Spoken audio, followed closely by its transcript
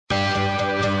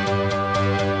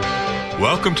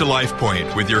Welcome to Life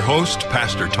Point with your host,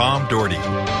 Pastor Tom Dougherty.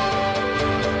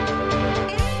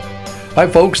 Hi,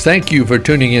 folks. Thank you for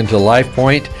tuning in to Life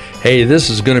Point. Hey,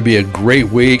 this is going to be a great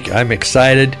week. I'm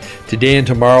excited. Today and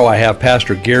tomorrow, I have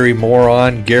Pastor Gary Moore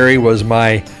on. Gary was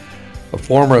my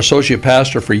former associate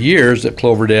pastor for years at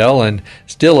Cloverdale and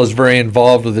still is very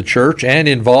involved with the church and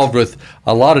involved with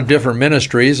a lot of different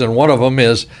ministries. And one of them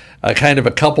is a kind of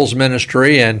a couples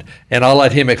ministry, and I'll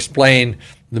let him explain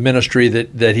the ministry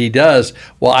that he does.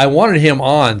 Well, I wanted him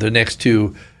on the next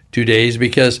two days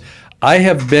because I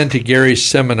have been to Gary's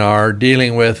seminar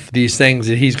dealing with these things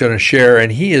that he's going to share, and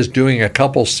he is doing a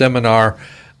couples seminar,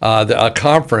 a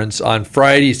conference on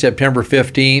Friday, September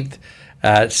 15th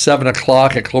at 7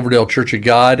 o'clock at Cloverdale Church of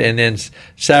God, and then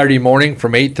Saturday morning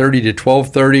from 8:30 to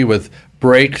 12:30 with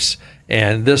breaks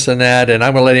and this and that, and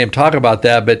I'm going to let him talk about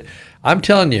that. But I'm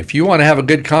telling you, if you want to have a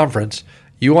good conference,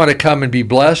 you want to come and be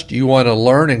blessed, you want to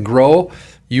learn and grow,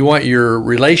 you want your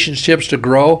relationships to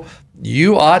grow,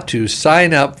 you ought to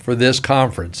sign up for this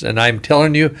conference. And I'm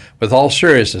telling you with all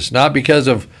seriousness, not because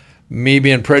of me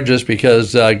being prejudiced,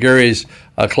 because Gary's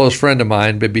a close friend of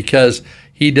mine, but because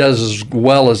he does as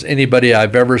well as anybody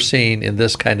I've ever seen in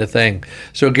this kind of thing.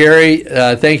 So Gary,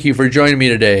 thank you for joining me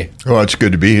today. Well, it's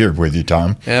good to be here with you,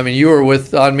 Tom. I mean, you were with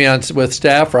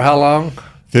staff for how long?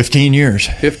 15 years.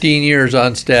 15 years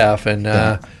on staff, and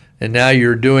now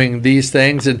you're doing these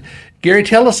things. And Gary,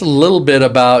 tell us a little bit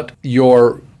about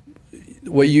you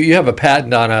have a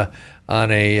patent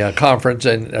on a conference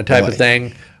and a type of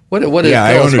thing. Tell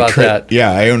us about that?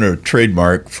 Yeah, I own a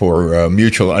trademark for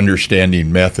mutual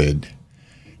understanding method,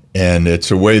 and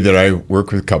it's a way that I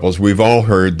work with couples. We've all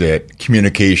heard that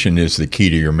communication is the key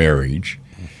to your marriage,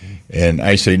 and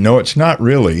I say no, it's not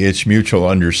really. It's mutual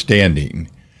understanding.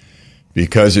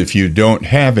 Because if you don't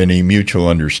have any mutual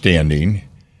understanding,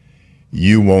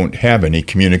 you won't have any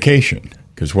communication.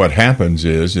 Because what happens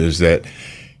is that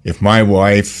if my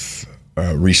wife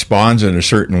responds in a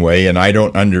certain way and I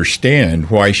don't understand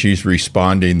why she's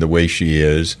responding the way she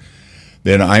is,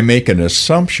 then I make an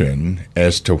assumption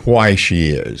as to why she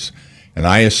is. And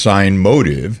I assign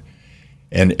motive.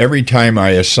 And every time I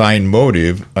assign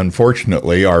motive,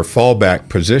 unfortunately, our fallback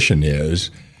position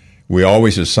is we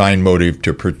always assign motive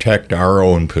to protect our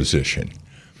own position.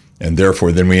 And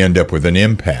therefore, then we end up with an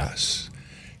impasse.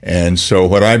 And so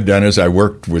what I've done is I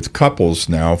worked with couples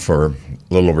now for a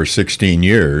little over 16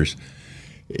 years,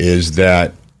 is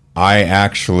that I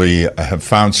actually have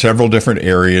found several different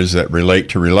areas that relate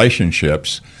to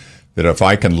relationships that if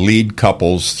I can lead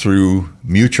couples through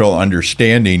mutual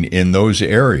understanding in those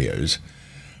areas,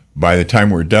 by the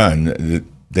time we're done,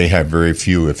 they have very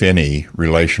few, if any,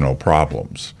 relational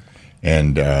problems.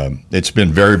 And it's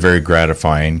been very, very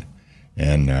gratifying,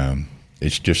 and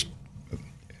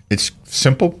it's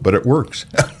simple, but it works.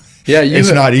 Yeah,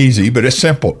 it's not easy, but it's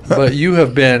simple. But you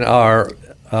have been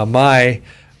my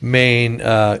main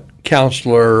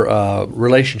counselor,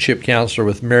 relationship counselor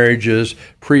with marriages,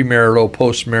 premarital,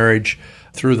 post-marriage,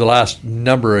 through the last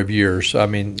number of years. I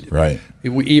mean, right.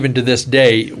 Even to this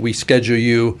day, we schedule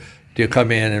you to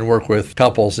come in and work with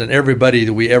couples, and everybody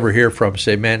that we ever hear from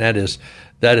say, man, that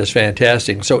is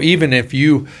fantastic. So even if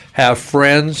you have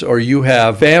friends or you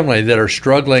have family that are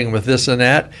struggling with this and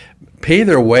that, pay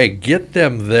their way, get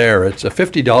them there. It's a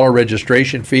 $50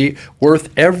 registration fee, worth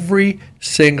every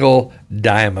single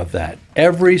dime of that.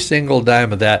 Every single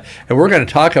dime of that. And we're going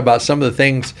to talk about some of the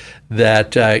things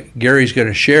that Gary's going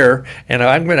to share. And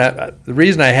the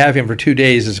reason I have him for 2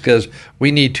 days is because we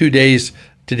need 2 days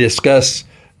to discuss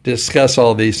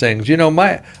all these things. You know,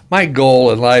 my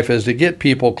goal in life is to get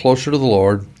people closer to the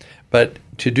Lord, but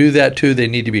to do that too, they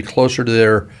need to be closer to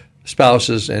their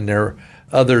spouses and their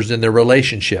others in their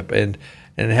relationship. And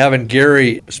having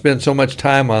Gary spend so much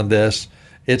time on this,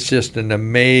 it's just an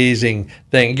amazing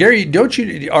thing. Gary, do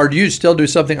you still do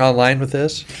something online with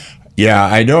this? Yeah,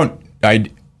 I don't. I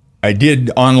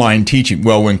did online teaching.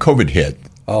 Well, when COVID hit,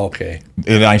 okay,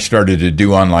 and I started to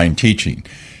do online teaching.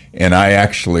 And I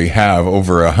actually have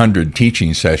over 100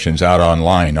 teaching sessions out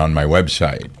online on my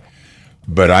website.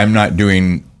 But I'm not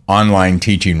doing online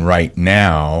teaching right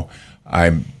now.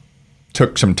 I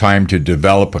took some time to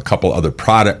develop a couple other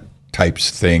product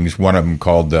types things, one of them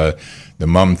called the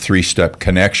Mom 3-Step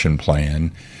Connection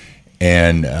Plan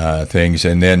and things,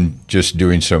 and then just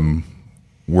doing some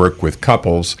work with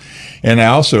couples. And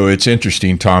it's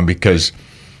interesting, Tom, because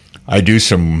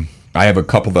I have a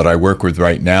couple that I work with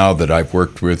right now that I've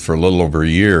worked with for a little over a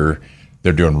year.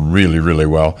 They're doing really, really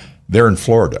well. They're in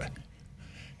Florida.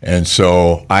 And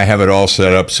so I have it all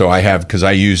set up. So because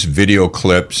I use video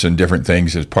clips and different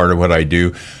things as part of what I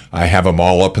do, I have them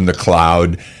all up in the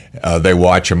cloud. They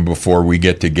watch them before we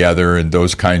get together and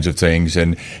those kinds of things.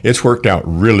 And it's worked out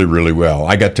really, really well.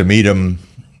 I got to meet them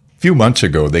a few months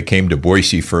ago. They came to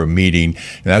Boise for a meeting,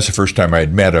 and that's the first time I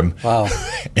had met them. Wow.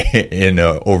 In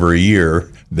over a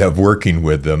year of working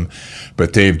with them.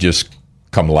 But they've just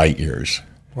come light years.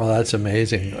 Well, that's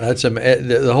amazing.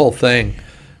 The whole thing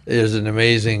is an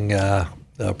amazing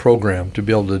program to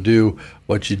be able to do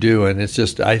what you do. And it's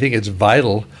just, I think it's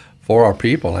vital for our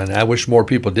people, and I wish more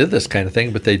people did this kind of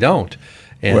thing, but they don't.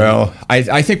 And well,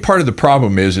 I think part of the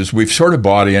problem is we've sort of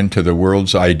bought into the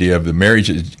world's idea of the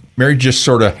marriage. Marriage just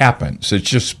sort of happens. It's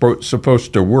just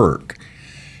supposed to work.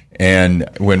 And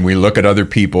when we look at other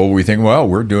people, we think, well,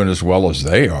 we're doing as well as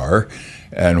they are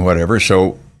and whatever.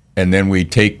 So, and then we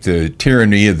take the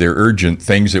tyranny of the urgent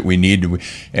things that we need to,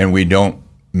 and we don't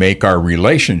make our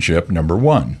relationship number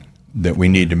one, that we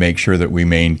need to make sure that we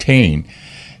maintain.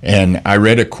 And I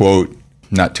read a quote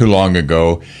not too long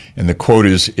ago, and the quote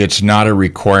is, "It's not a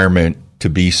requirement to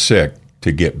be sick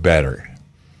to get better."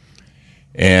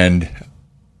 And,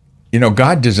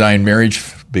 God designed marriage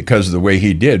because of the way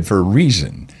he did for a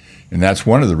reason. And that's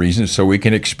one of the reasons, so we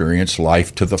can experience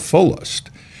life to the fullest.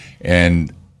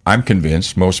 And I'm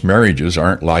convinced most marriages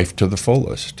aren't life to the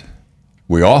fullest.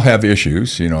 We all have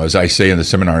issues. As I say in the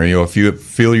seminar, if you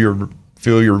feel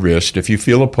your wrist, if you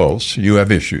feel a pulse, you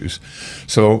have issues.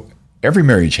 So every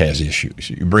marriage has issues.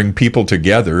 You bring people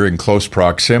together in close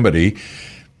proximity,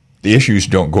 the issues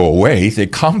don't go away, they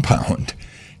compound.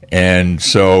 And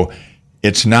so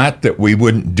it's not that we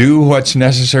wouldn't do what's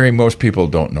necessary. Most people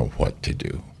don't know what to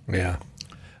do. Yeah.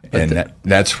 And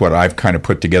that's what I've kind of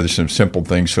put together, some simple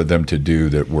things for them to do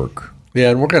that work.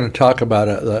 Yeah, and we're going to talk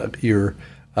about your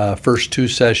first two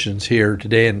sessions here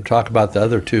today and talk about the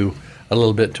other two a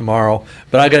little bit tomorrow.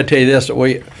 But I got to tell you this: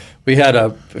 we had a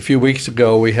few weeks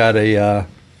ago. We had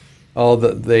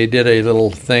they did a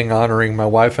little thing honoring my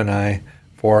wife and I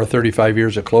for our 35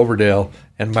 years at Cloverdale,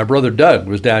 and my brother Doug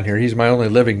was down here. He's my only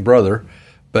living brother,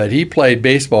 but he played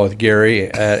baseball with Gary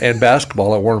and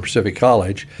basketball at Warren Pacific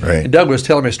College. Right. And Doug was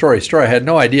telling me a story. I had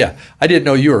no idea. I didn't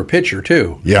know you were a pitcher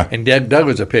too. Yeah. And Doug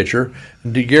was a pitcher.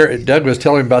 Doug was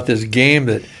telling me about this game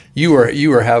that you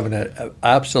were having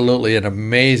absolutely an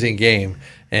amazing game.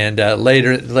 And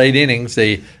late innings,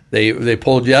 they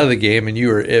pulled you out of the game, and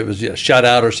it was a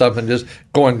shutout or something, just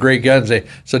going great guns.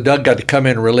 So Doug got to come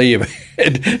in and relieve,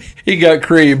 and he got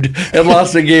creamed and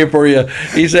lost the game for you.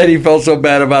 He said he felt so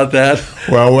bad about that.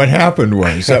 Well, what happened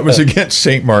was that was against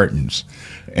St. Martin's,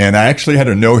 and I actually had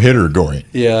a no-hitter going.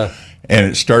 Yeah. And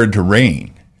it started to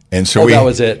rain, and so that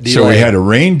was it. Delay. So we had a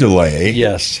rain delay.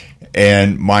 Yes.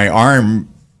 And my arm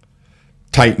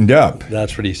tightened up.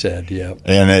 That's what he said, yeah.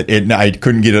 And I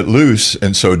couldn't get it loose,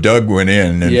 and so Doug went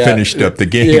in and finished up the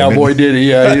game. Yeah, boy, did he.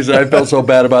 Yeah, I felt so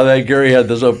bad about that. Gary had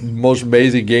this most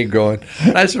amazing game going.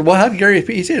 And I said, well, how did Gary?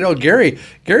 He said, Gary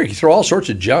can throw all sorts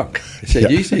of junk.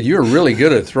 He said, you were really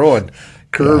good at throwing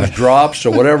curves, drops,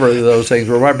 or whatever those things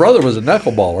were. My brother was a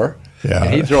knuckleballer. Yeah.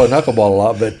 And he'd throw a knuckleball a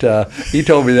lot, but he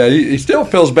told me that he still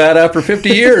feels bad after 50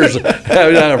 years.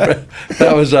 That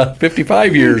was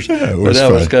 55 years. Yeah,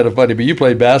 was kind of funny. But you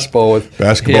played basketball with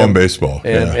him, and baseball.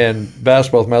 And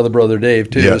basketball with my other brother Dave,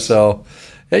 too. Yes. So,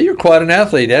 yeah, you're quite an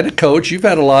athlete and a coach. You've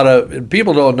had a lot of –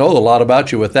 people don't know a lot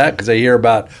about you with that because they hear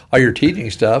about all your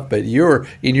teaching stuff, but you're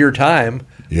in your time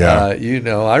 – yeah,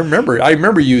 I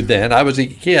remember you then. I was a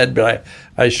kid, but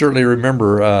I certainly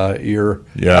remember your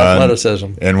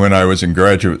athleticism. And when I was in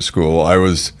graduate school, I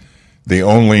was the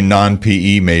only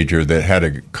non-PE major that had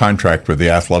a contract with the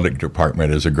athletic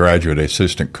department as a graduate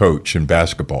assistant coach in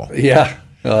basketball. Yeah,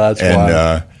 that's wild.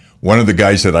 And one of the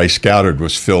guys that I scouted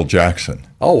was Phil Jackson.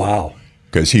 Oh, wow.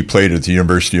 Because he played at the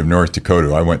University of North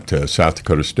Dakota. I went to South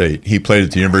Dakota State. He played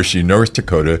at the University of North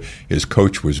Dakota. His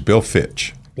coach was Bill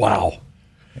Fitch. Wow.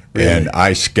 Really? And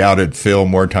I scouted Phil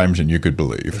more times than you could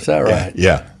believe. Is that right?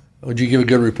 Yeah. Would you give a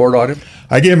good report on him?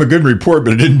 I gave him a good report,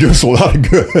 but it didn't do us a lot of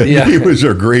good. Yeah. He was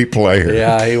a great player.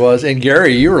 Yeah, he was. And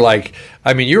Gary, you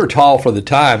were tall for the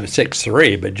time,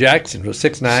 6'3", but Jackson was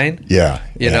 6'9". Yeah.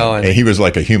 And he was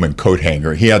like a human coat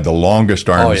hanger. He had the longest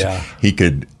arms. Oh,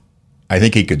 yeah. I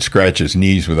think he could scratch his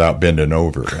knees without bending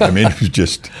over. I mean, it was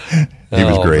just, he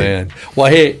was great. Man.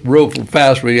 Well, hey, real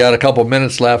fast, we got a couple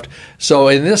minutes left. So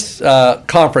in this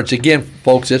conference, again,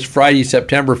 folks, it's Friday,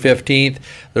 September 15th.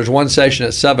 There's one session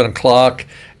at 7 o'clock,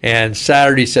 and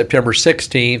Saturday, September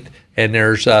 16th, and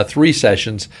there's 3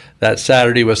 sessions that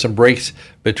Saturday with some breaks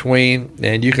between.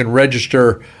 And you can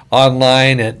register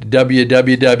online at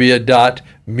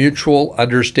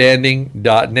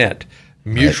www.mutualunderstanding.net.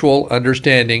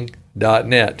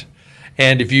 Mutualunderstanding.net.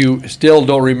 And if you still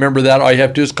don't remember that, all you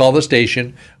have to do is call the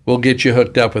station. We'll get you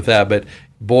hooked up with that. But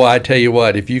boy, I tell you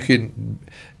what, if you can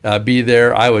be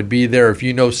there, I would be there. If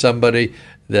you know somebody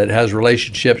that has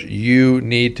relationships, you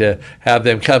need to have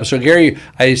them come. So, Gary,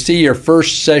 I see your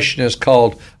first session is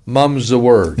called Mum's the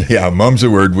Word. Yeah, Mum's the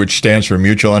Word, which stands for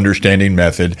Mutual Understanding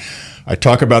Method. I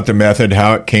talk about the method,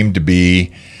 how it came to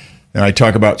be, and I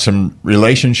talk about some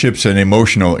relationships and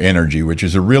emotional energy, which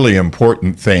is a really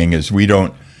important thing, as we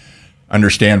don't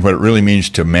understand what it really means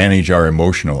to manage our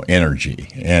emotional energy.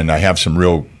 And I have some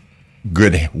real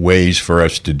good ways for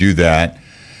us to do that.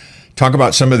 Talk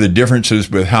about some of the differences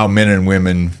with how men and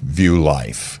women view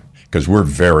life, because we're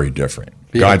very different.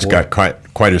 Yeah, God's boy. got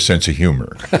quite a sense of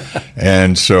humor.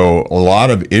 And so a lot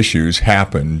of issues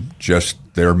happen, just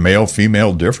they're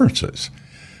male-female differences.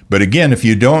 But again, if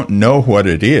you don't know what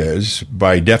it is,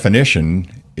 by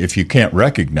definition, if you can't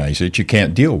recognize it, you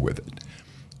can't deal with it.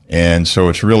 And so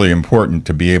it's really important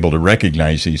to be able to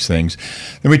recognize these things.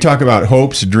 Then we talk about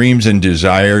hopes, dreams, and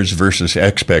desires versus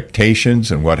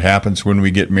expectations, and what happens when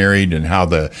we get married, and how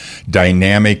the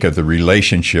dynamic of the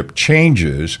relationship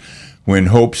changes when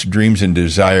hopes, dreams, and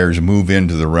desires move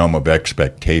into the realm of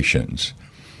expectations.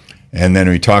 And then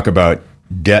we talk about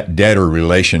debtor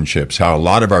relationships, how a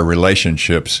lot of our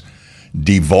relationships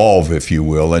devolve, if you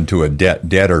will, into a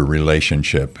debtor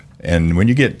relationship. And when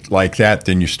you get like that,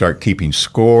 then you start keeping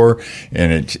score,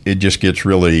 and it just gets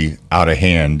really out of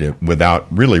hand without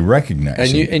really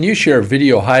recognizing. And you share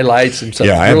video highlights and stuff.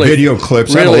 Yeah, I have video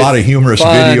clips. I have a lot of humorous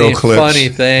video clips. Funny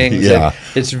things. Yeah.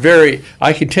 It's very,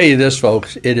 I can tell you this,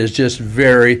 folks, it is just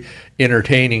very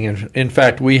entertaining. And in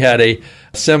fact, we had a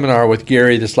seminar with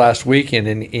Gary this last weekend,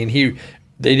 and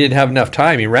they didn't have enough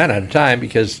time. He ran out of time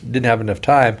because didn't have enough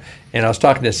time. And I was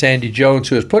talking to Sandy Jones,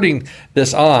 who was putting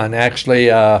this on, actually,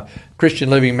 Christian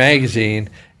Living Magazine,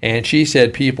 and she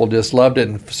said people just loved it,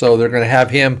 and so they're going to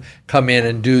have him come in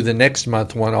and do the next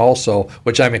month one also,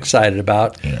 which I'm excited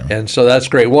about. Yeah. And so that's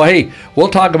great. Well, hey, we'll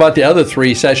talk about the other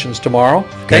 3 sessions tomorrow.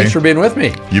 Okay. Thanks for being with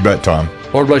me. You bet, Tom.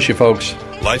 Lord bless you, folks.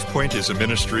 LifePoint is a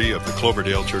ministry of the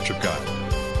Cloverdale Church of God.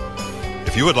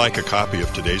 If you would like a copy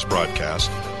of today's broadcast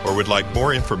or would like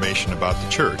more information about the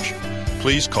church,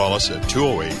 please call us at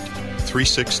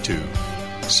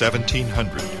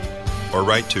 208-362-1700 or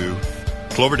write to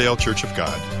Cloverdale Church of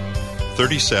God,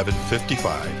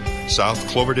 3755 South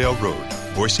Cloverdale Road,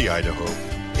 Boise, Idaho,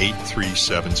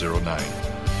 83709.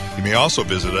 You may also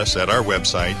visit us at our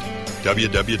website,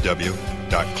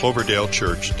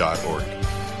 www.cloverdalechurch.org.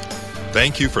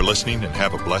 Thank you for listening, and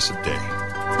have a blessed day.